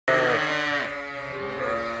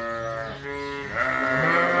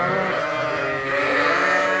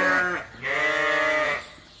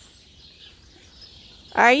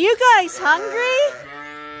Are you guys hungry?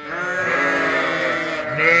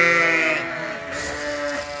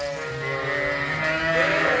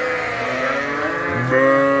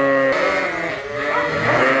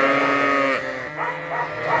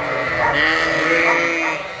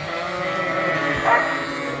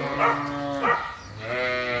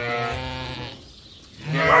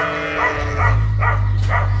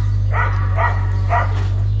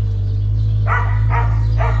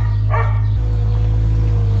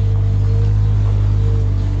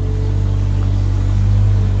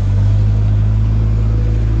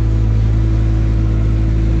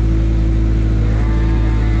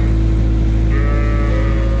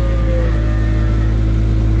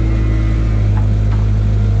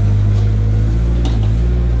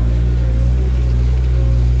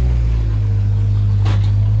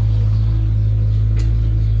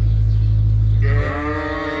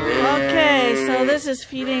 This is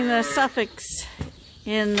feeding the Suffolks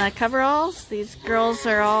in the coveralls. These girls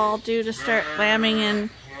are all due to start lambing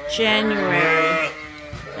in January.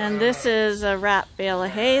 And this is a wrap bale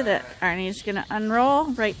of hay that Arnie's going to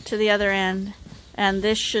unroll right to the other end. And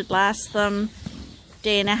this should last them a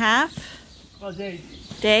day and a half. A day.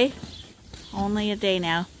 Day? Only a day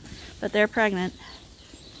now. But they're pregnant.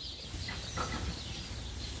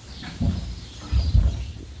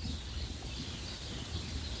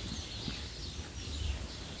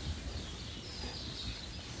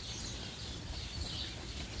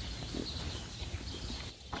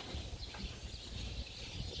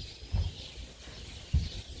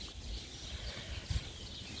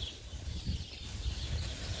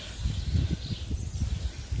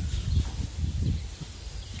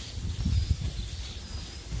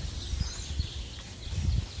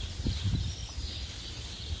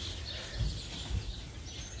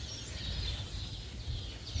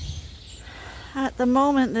 At the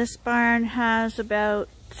moment, this barn has about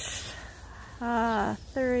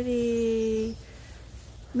 30,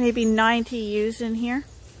 maybe 90 ewes in here.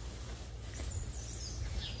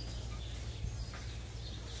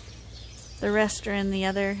 The rest are in the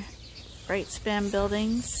other Britespan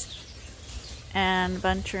buildings, and a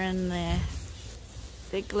bunch are in the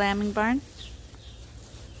big lambing barn.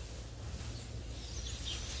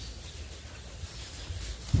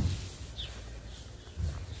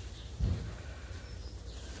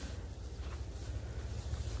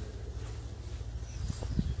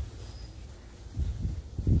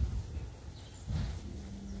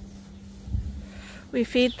 We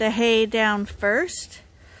feed the hay down first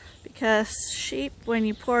because sheep, when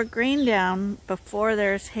you pour grain down before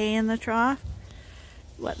there's hay in the trough,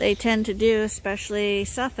 what they tend to do, especially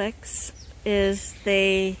Suffolks, is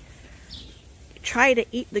they try to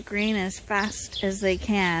eat the grain as fast as they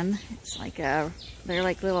can. It's like they're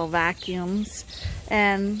like little vacuums,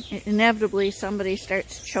 and inevitably somebody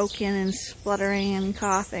starts choking and spluttering and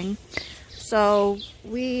coughing. So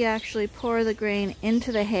we actually pour the grain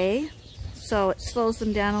into the hay, so it slows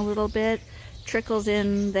them down a little bit, trickles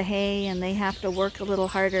in the hay, and they have to work a little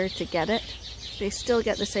harder to get it. They still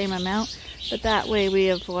get the same amount, but that way we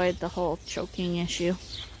avoid the whole choking issue.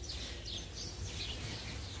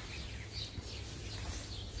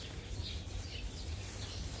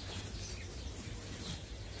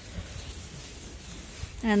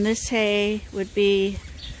 And this hay would be,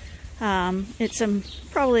 it's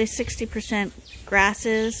probably 60%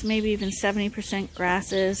 grasses, maybe even 70%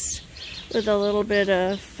 grasses, with a little bit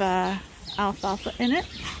of alfalfa in it.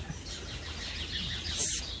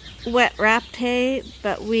 It's wet wrapped hay,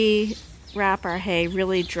 but we wrap our hay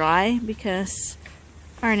really dry because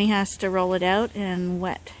Arnie has to roll it out, and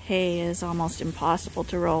wet hay is almost impossible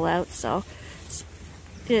to roll out. So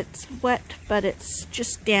it's wet, but it's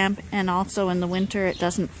just damp, and also in the winter it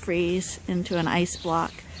doesn't freeze into an ice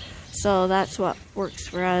block. So that's what works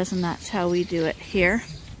for us, and that's how we do it here.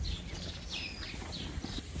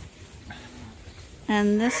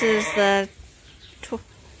 And this is the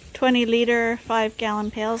 20-liter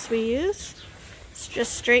 5-gallon pails we use. It's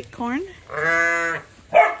just straight corn.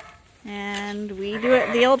 And we do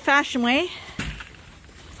it the old-fashioned way.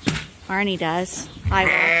 Arnie does. I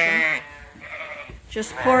watch him.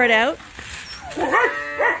 Just pour it out.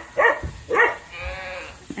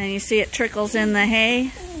 And you see it trickles in the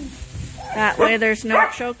hay. That way there's no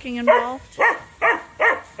choking involved.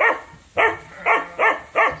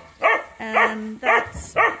 And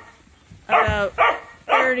that's about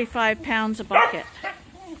 35 pounds a bucket.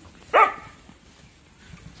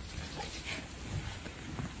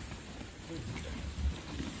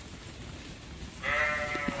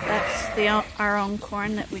 That's our own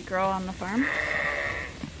corn that we grow on the farm.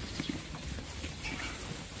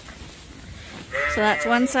 So that's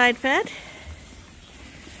one side fed.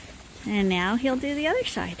 And now he'll do the other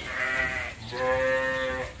side.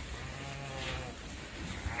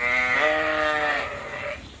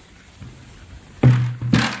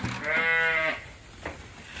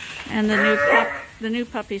 And the new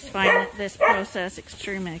puppies find this process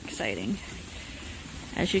extremely exciting,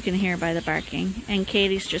 as you can hear by the barking. And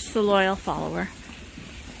Katie's just the loyal follower.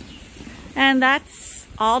 And that's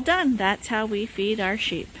all done. That's how we feed our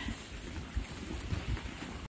sheep.